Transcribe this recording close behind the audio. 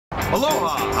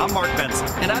Aloha, I'm Mark Benson.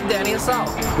 And I'm Danny Asal.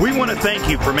 We want to thank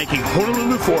you for making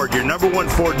Honolulu Ford your #1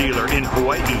 Ford dealer in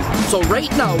Hawaii. So right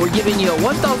now, we're giving you a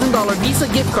 $1,000 Visa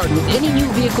gift card with any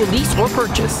new vehicle lease or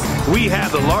purchase. We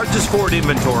have the largest Ford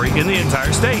inventory in the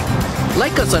entire state.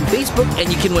 Like us on Facebook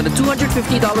and you can win a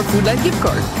 $250 Foodland gift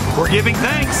card. We're giving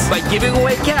thanks by giving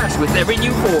away cash with every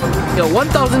new Ford. A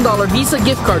 $1,000 Visa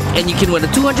gift card and you can win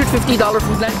a $250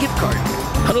 Foodland gift card.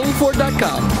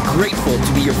 HonoluluFord.com. Grateful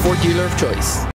to be your Ford dealer of choice.